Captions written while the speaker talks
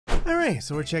All right,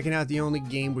 so we're checking out the only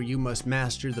game where you must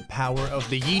master the power of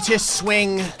the Yeetus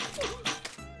swing.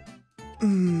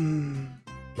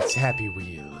 It's Happy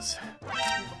Wheels.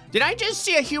 Did I just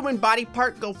see a human body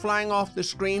part go flying off the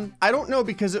screen? I don't know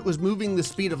because it was moving the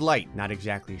speed of light. Not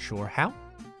exactly sure how,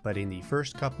 but in the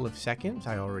first couple of seconds,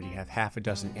 I already have half a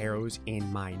dozen arrows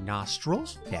in my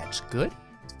nostrils. That's good.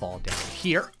 Let's fall down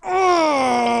here.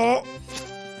 Oh!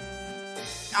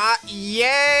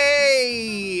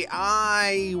 Yay!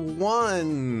 I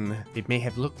won. It may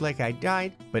have looked like I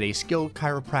died, but a skilled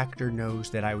chiropractor knows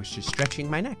that I was just stretching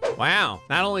my neck. Wow,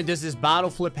 not only does this bottle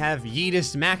flip have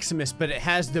Yeetus Maximus, but it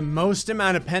has the most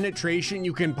amount of penetration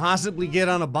you can possibly get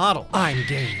on a bottle. I'm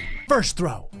game. First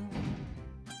throw.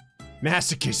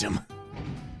 Masochism.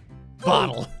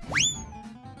 Bottle.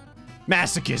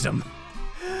 Masochism.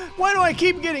 Why do I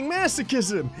keep getting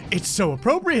masochism? It's so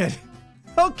appropriate.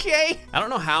 Okay. I don't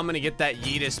know how I'm gonna get that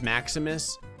Yeetus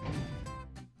Maximus.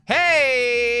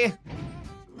 Hey!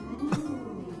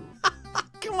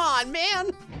 Come on,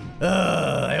 man.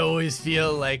 I always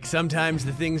feel like sometimes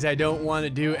the things I don't want to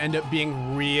do end up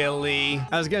being really,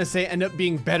 I was gonna say end up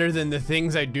being better than the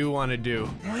things I do want to do.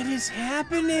 What is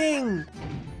happening?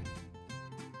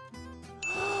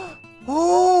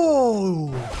 Oh!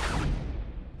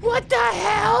 What the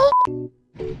hell?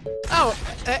 Oh,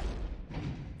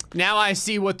 now I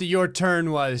see what the your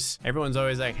turn was. Everyone's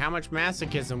always like, how much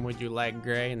masochism would you like,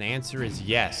 Gray? And the answer is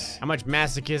yes. How much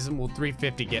masochism will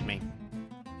 350 get me?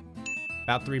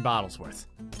 About 3 bottles worth.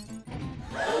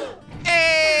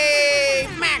 Hey,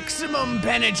 maximum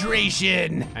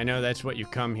penetration. I know that's what you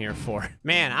come here for.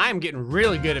 Man, I'm getting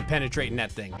really good at penetrating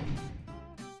that thing.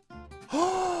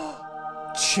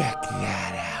 Check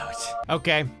that out.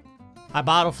 Okay, I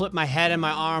bottle flip my head and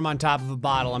my arm on top of a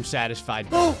bottle. I'm satisfied.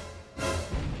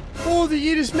 Oh, the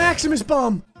Yeetus Maximus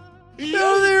bomb.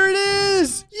 Oh, there it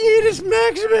is. Yeetus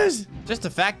Maximus. Just the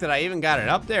fact that I even got it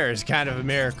up there is kind of a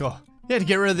miracle. You had to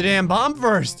get rid of the damn bomb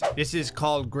first. This is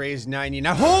called Gray's 90.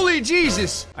 Now, holy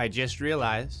Jesus. I just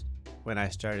realized when I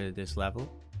started this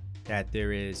level that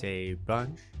there is a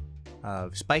bunch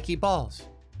of spiky balls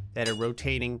that are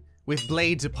rotating with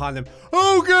blades upon them.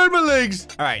 Oh God, my legs!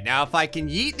 All right, now if I can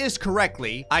yeet this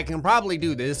correctly, I can probably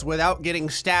do this without getting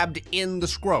stabbed in the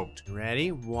scrot.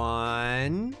 Ready?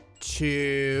 1,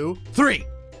 2, 3.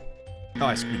 Oh,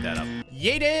 I screwed that up.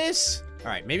 Yeetus! All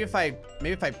right, maybe if I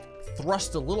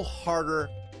thrust a little harder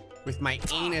with my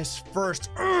anus first.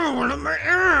 With my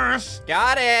ass!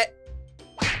 Got it!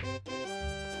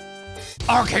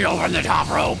 RKO from the top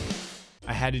rope!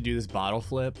 I had to do this bottle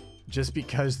flip just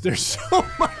because there's so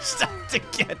much stuff to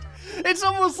get. It's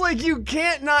almost like you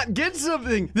can't not get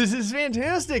something. This is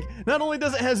fantastic. Not only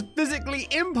does it has physically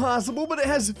impossible, but it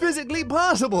has physically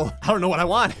possible. I don't know what I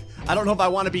want. I don't know if I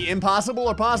want to be impossible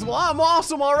or possible. I'm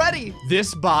awesome already.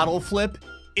 This bottle flip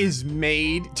is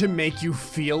made to make you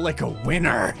feel like a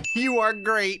winner. You are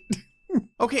great.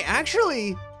 Okay,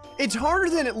 actually, it's harder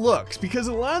than it looks because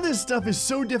a lot of this stuff is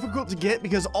so difficult to get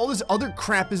because all this other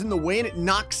crap is in the way and it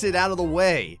knocks it out of the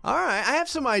way. All right, I have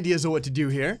some ideas of what to do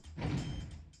here.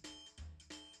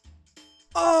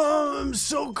 Oh, I'm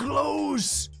so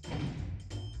close.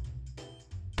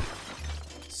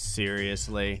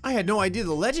 Seriously? I had no idea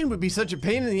the legend would be such a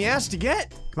pain in the ass to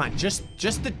get. Come on, just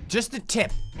the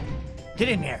tip. Get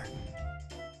in there.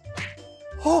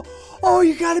 Oh,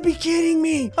 you gotta be kidding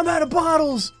me. I'm out of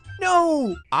bottles.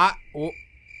 No!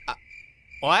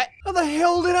 What? How the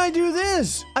hell did I do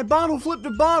this? I bottle flipped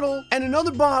a bottle and another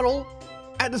bottle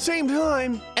at the same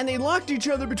time, and they locked each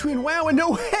other between wow and no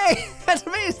way! That's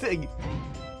amazing!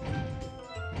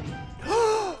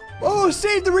 Oh,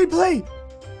 save the replay!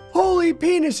 Holy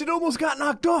penis, it almost got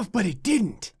knocked off, but it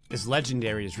didn't. This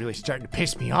legendary is really starting to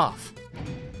piss me off.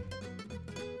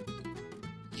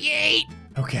 Yay!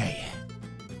 Okay,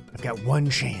 I've got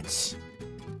one chance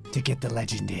to get the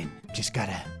legend in. Just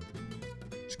gotta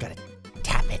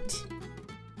tap it.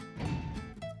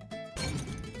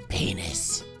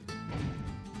 Penis.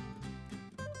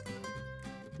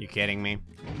 You kidding me?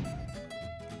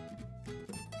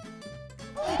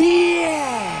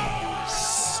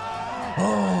 Yes!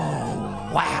 Oh,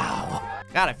 wow.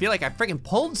 God, I feel like I freaking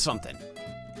pulled something.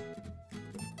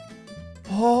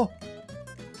 Oh.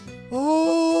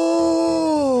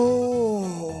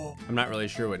 I'm not really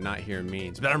sure what not here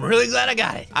means, but I'm really glad I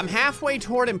got it. I'm halfway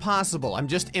toward impossible. I'm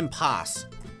just impasse.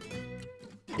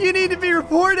 You need to be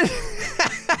reported.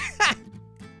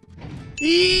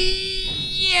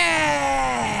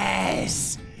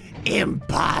 Yes!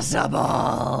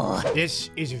 Impossible. This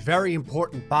is a very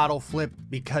important bottle flip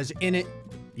because in it,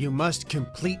 you must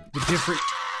complete the different...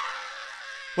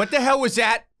 What the hell was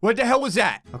that? What the hell was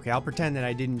that? Okay, I'll pretend that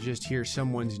I didn't just hear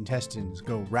someone's intestines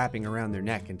go wrapping around their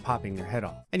neck and popping their head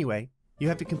off. Anyway, you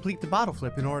have to complete the bottle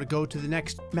flip in order to go to the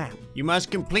next map. You must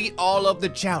complete all of the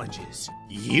challenges.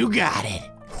 You got it.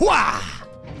 Wah!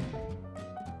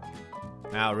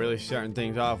 Now, really starting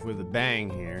things off with a bang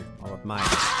here. All of my...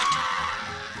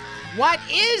 What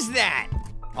is that?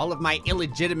 All of my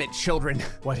illegitimate children.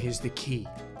 What is the key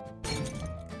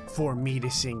for me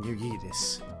to sing your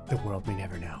Yeetus? The world may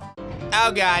never know.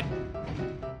 Oh, God.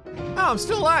 Oh, I'm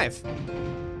still alive.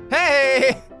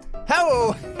 Hey!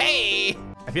 Hello! Hey!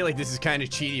 I feel like this is kind of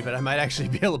cheaty, but I might actually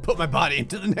be able to put my body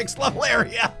into the next level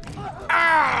area.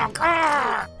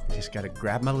 I just gotta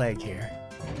grab my leg here.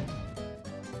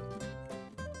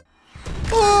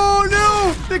 Oh,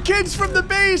 no! The kids from the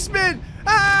basement!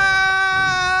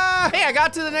 Ah! Hey, I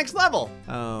got to the next level.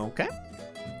 Okay.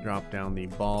 Drop down the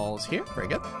balls here. Very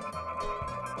good.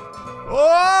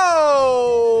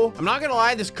 Whoa! I'm not gonna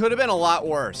lie, this could have been a lot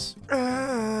worse.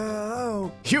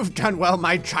 Oh. You've done well,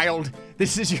 my child.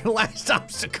 This is your last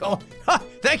obstacle.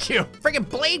 Thank you. Freaking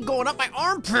blade going up my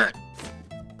armpit.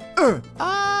 Yeah,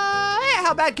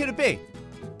 how bad could it be?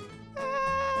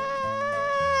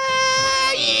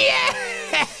 Yes!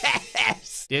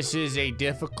 This is a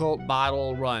difficult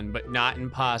bottle run, but not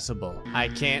impossible. I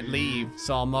can't leave,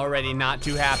 so I'm already not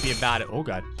too happy about it. Oh,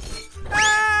 God.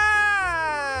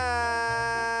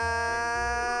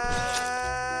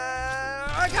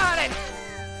 I got it!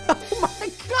 Oh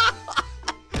my God!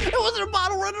 It wasn't a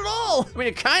bottle run at all! I mean,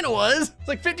 it kind of was. It's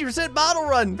like 50% bottle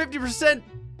run, 50%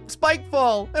 spike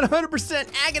fall, and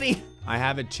 100% agony. I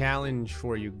have a challenge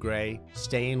for you, Gray.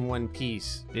 Stay in one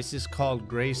piece. This is called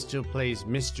GrayStillPlays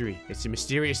Mystery. It's a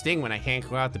mysterious thing when I can't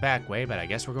go out the back way, but I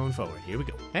guess we're going forward. Here we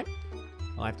go. Okay?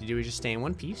 All I have to do is just stay in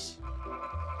one piece.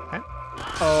 Okay?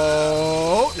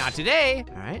 Oh, not today.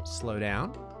 All right, slow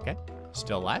down. Okay,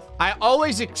 still alive. I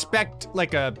always expect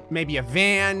like maybe a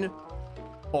van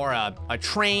or a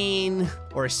train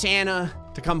or a Santa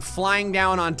to come flying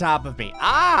down on top of me.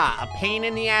 Ah, a pain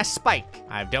in the ass spike.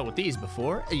 I've dealt with these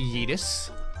before. A yeetus.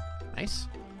 Nice.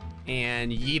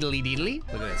 And yeedly deedly.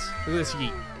 Look at this. Look at this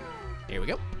yeet. Here we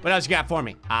go. What else you got for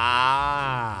me?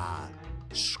 Ah,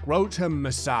 scrotum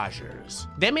massagers.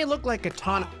 They may look like a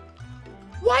ton of...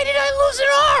 Why did I lose an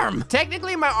arm?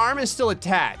 Technically, my arm is still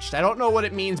attached. I don't know what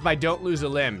it means by don't lose a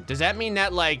limb. Does that mean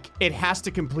that, like, it has to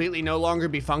completely no longer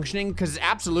be functioning? Because it's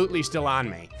absolutely still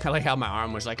on me. I like how my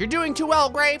arm was like, you're doing too well,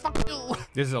 Gray, fuck you.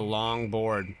 This is a long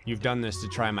board. You've done this to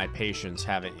try my patience,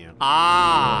 haven't you?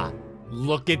 Ah,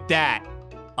 look at that.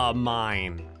 A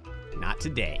mine. Not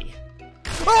today.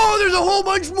 Oh, there's a whole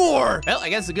bunch more. Well, I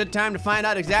guess it's a good time to find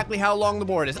out exactly how long the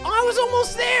board is. Oh, I was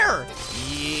almost there.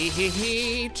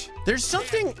 Yeet. There's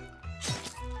something...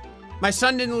 My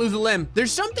son didn't lose a limb.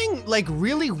 There's something like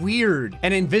really weird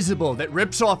and invisible that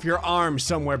rips off your arm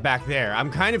somewhere back there.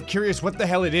 I'm kind of curious what the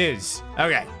hell it is.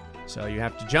 Okay, so you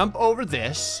have to jump over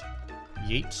this.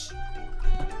 Yeet.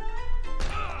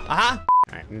 Aha.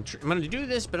 All right, I'm gonna do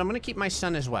this, but I'm gonna keep my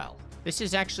son as well. This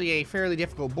is actually a fairly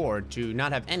difficult board to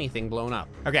not have anything blown up.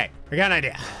 Okay, I got an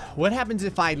idea. What happens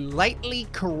if I lightly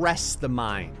caress the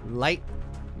mine?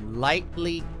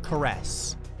 Lightly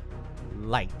caress.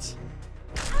 Light.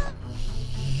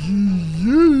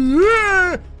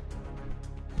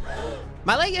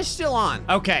 My leg is still on.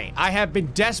 Okay, I have been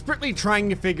desperately trying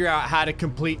to figure out how to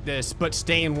complete this, but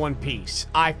stay in one piece.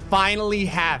 I finally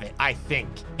have it, I think.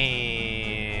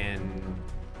 And...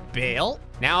 bail.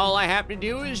 Now all I have to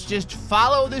do is just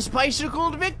follow this bicycle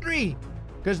to victory,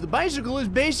 because the bicycle is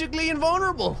basically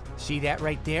invulnerable. See that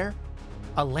right there?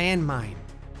 A landmine.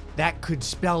 That could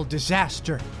spell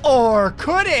disaster. Or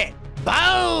could it?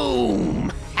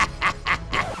 Boom!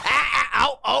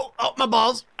 Oh, my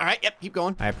balls. All right, yep, keep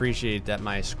going. I appreciate that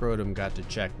my scrotum got to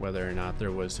check whether or not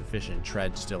there was sufficient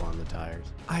tread still on the tires.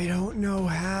 I don't know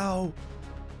how,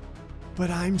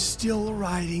 but I'm still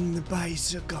riding the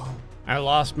bicycle. I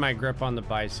lost my grip on the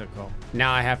bicycle.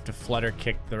 Now I have to flutter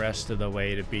kick the rest of the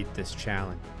way to beat this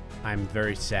challenge. I'm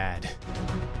very sad.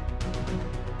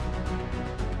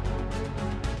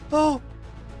 Oh,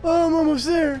 I'm almost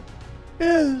there.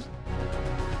 Yes.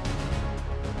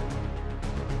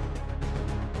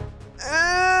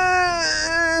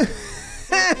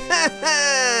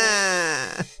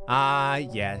 Ah,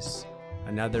 yes.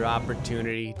 Another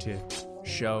opportunity to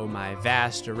show my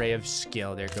vast array of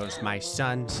skill. There goes my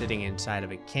son sitting inside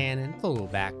of a cannon. Full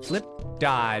backflip.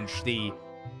 Dodge the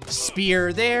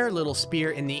spear there. Little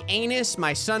spear in the anus.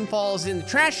 My son falls in the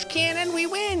trash can and we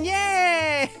win.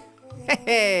 Yay!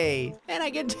 Hey, and I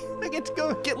get to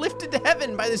go get lifted to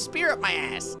heaven by the spear up my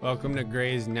ass. Welcome to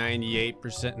Gray's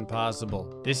 98%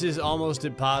 impossible. This is almost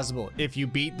impossible. If you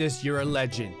beat this, you're a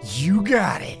legend. You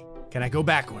got it. Can I go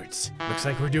backwards? Looks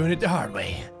like we're doing it the hard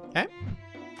way. Okay.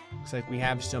 Looks like we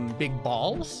have some big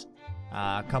balls,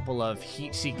 a couple of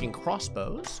heat-seeking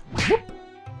crossbows. Whoop.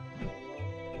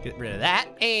 Get rid of that,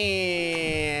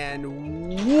 and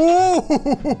whoa!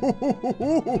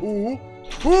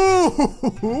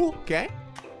 Okay.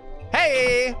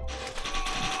 Hey!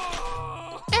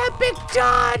 Epic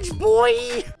dodge,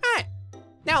 boy! Alright.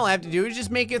 Now all I have to do is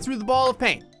just make it through the ball of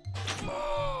paint.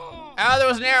 Oh, there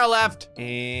was an arrow left. And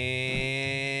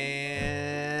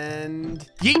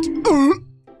yeet!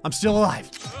 I'm still alive.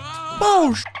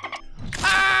 Oh,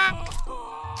 ah!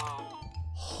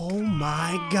 Oh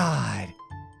my God.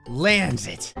 Lands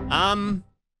it. I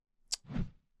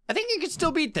think you can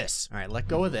still beat this. All right, let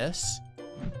go of this.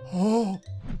 Oh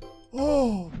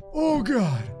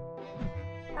God.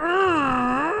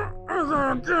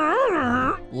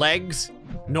 Legs,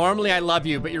 normally I love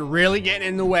you, but you're really getting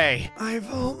in the way. I've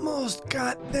almost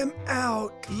got them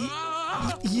out.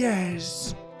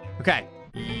 Yes. Okay.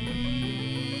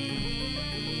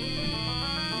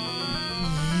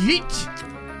 Yeet.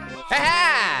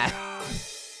 Ha-ha!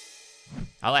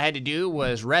 All I had to do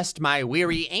was rest my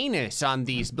weary anus on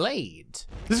these blades.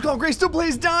 This is called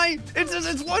GrayStillPlays Die. It says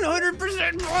it's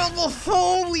 100% probable.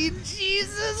 Holy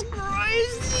Jesus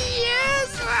Christ,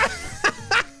 yes!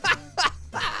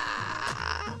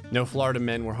 No Florida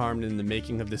men were harmed in the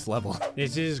making of this level.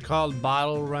 This is called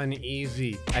Bottle Run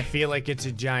Easy. I feel like it's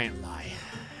a giant lie.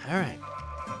 All right.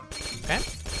 Okay.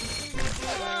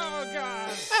 Oh, God.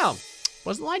 Oh.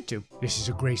 Wasn't lied to. This is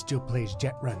a GrayStillPlays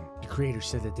jet run. The creator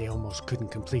said that they almost couldn't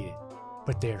complete it,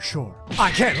 but they're sure. I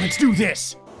can, let's do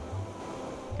this!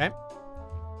 Okay.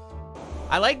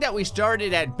 I like that we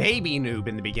started at baby noob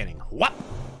in the beginning. Whoop!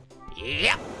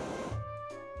 Yep!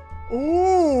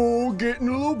 Oh, getting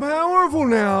a little powerful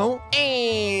now.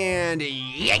 And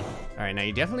yeet! All right, now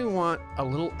you definitely want a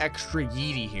little extra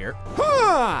yeety here.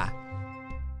 Ha!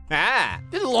 Ah,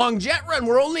 this is a long jet run.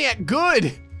 We're only at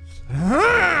good.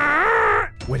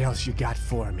 What else you got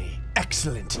for me?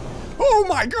 Excellent. Oh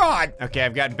my God. Okay,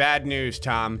 I've got bad news,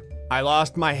 Tom. I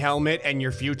lost my helmet and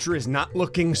your future is not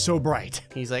looking so bright.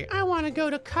 He's like, I want to go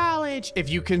to college. If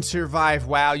you can survive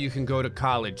WoW, you can go to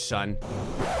college, son.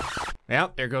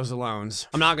 Well, there goes the loans.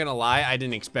 I'm not gonna lie, I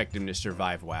didn't expect him to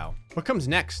survive WoW. What comes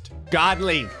next?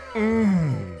 Godly.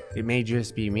 It may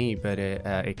just be me, but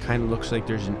it kind of looks like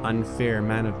there's an unfair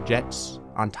amount of jets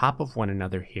on top of one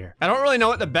another here. I don't really know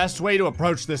what the best way to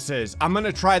approach this is. I'm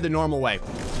gonna try the normal way.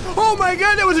 Oh my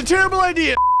God, that was a terrible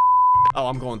idea. Oh,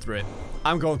 I'm going through it.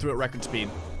 I'm going through it record speed.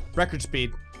 Record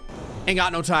speed. Ain't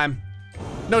got no time.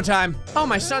 No time. Oh,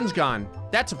 my son's gone.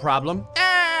 That's a problem.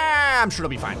 I'm sure it'll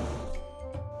be fine.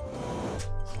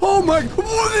 Oh my,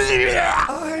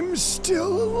 I'm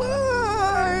still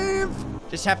alive.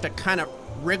 Just have to kind of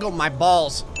wriggle my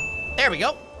balls. There we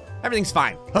go. Everything's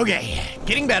fine. Okay,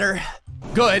 getting better.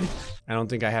 Good. I don't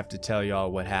think I have to tell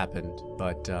y'all what happened,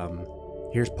 but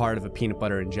here's part of a peanut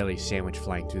butter and jelly sandwich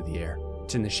flying through the air.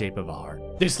 It's in the shape of a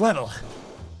heart. This level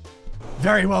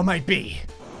very well might be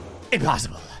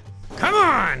impossible. Come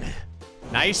on.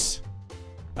 Nice.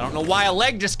 I don't know why a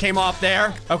leg just came off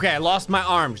there. Okay, I lost my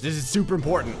arms. This is super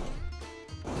important.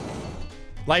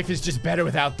 Life is just better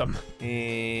without them.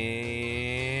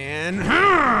 And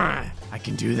I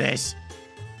can do this.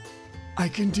 I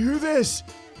can do this.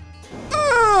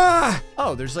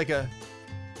 Oh, there's like a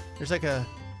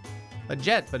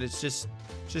jet, but it's just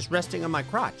resting on my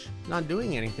crotch. Not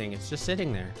doing anything, it's just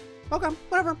sitting there. Okay,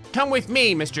 whatever. Come with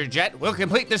me, Mr. Jet. We'll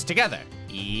complete this together.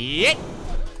 Yeet.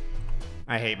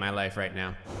 I hate my life right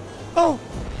now. Oh!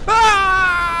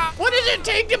 Ah! What does it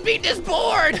take to beat this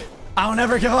board? I'll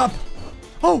never give up.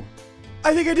 Oh,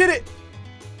 I think I did it.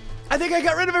 I think I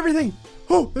got rid of everything.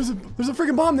 Oh, there's a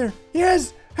freaking bomb there.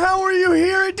 Yes. How are you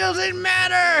here? It doesn't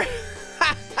matter.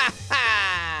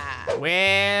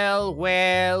 Well,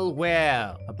 well,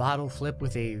 well. A bottle flip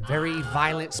with a very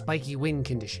violent spiky wind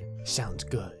condition. Sounds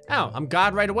good. Oh, I'm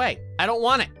God right away. I don't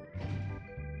want it.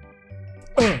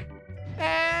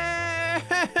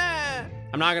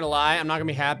 I'm not gonna lie, I'm not gonna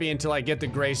be happy until I get the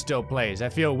GrayStillPlays. I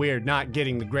feel weird not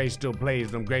getting the GrayStillPlays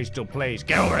from GrayStillPlays.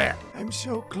 Get over there. I'm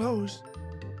so close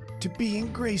to being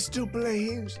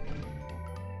GrayStillPlays.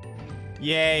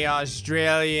 Yay,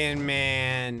 Australian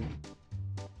man.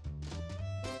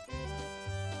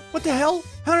 What the hell?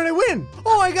 How did I win?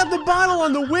 Oh, I got the bottle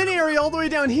on the win area all the way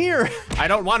down here. I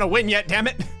don't want to win yet, damn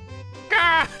it.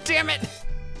 God damn it.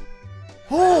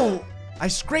 Oh, I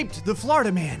scraped the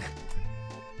Florida man.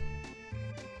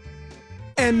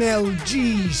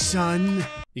 MLG, son.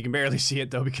 You can barely see it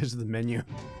though because of the menu.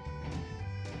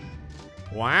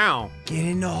 Wow. Get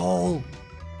in the hole.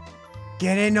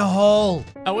 Get in the hole.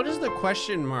 Oh, what does the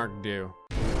question mark do?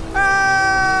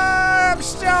 I'm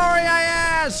sorry I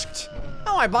asked.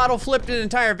 Oh, I bottle flipped an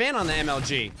entire van on the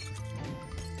MLG.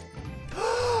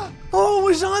 Oh, it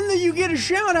was on the you get a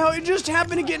shout out. It just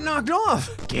happened to get knocked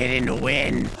off. Get in the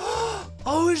win.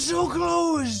 Oh, it's so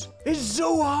close. It's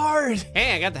so hard.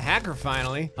 Hey, I got the hacker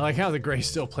finally. I like how the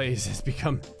GrayStillPlays has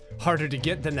become harder to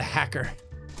get than the hacker.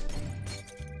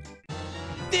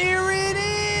 There it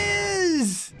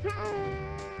is.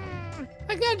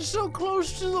 I got so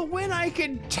close to the win I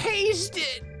could taste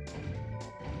it.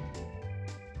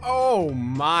 Oh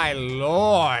my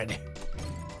Lord.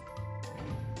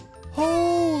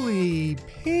 Holy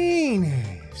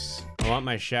penis. I want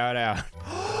my shout out.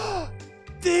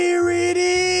 There it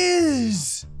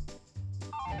is.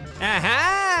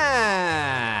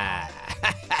 Aha!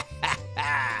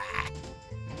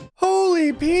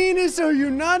 Holy penis, are you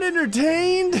not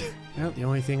entertained? Well, the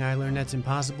only thing I learned that's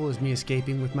impossible is me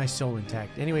escaping with my soul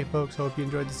intact. Anyway, folks, hope you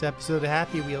enjoyed this episode of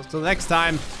Happy Wheels. Till next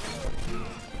time,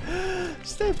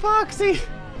 stay foxy,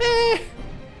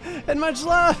 and much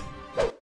love.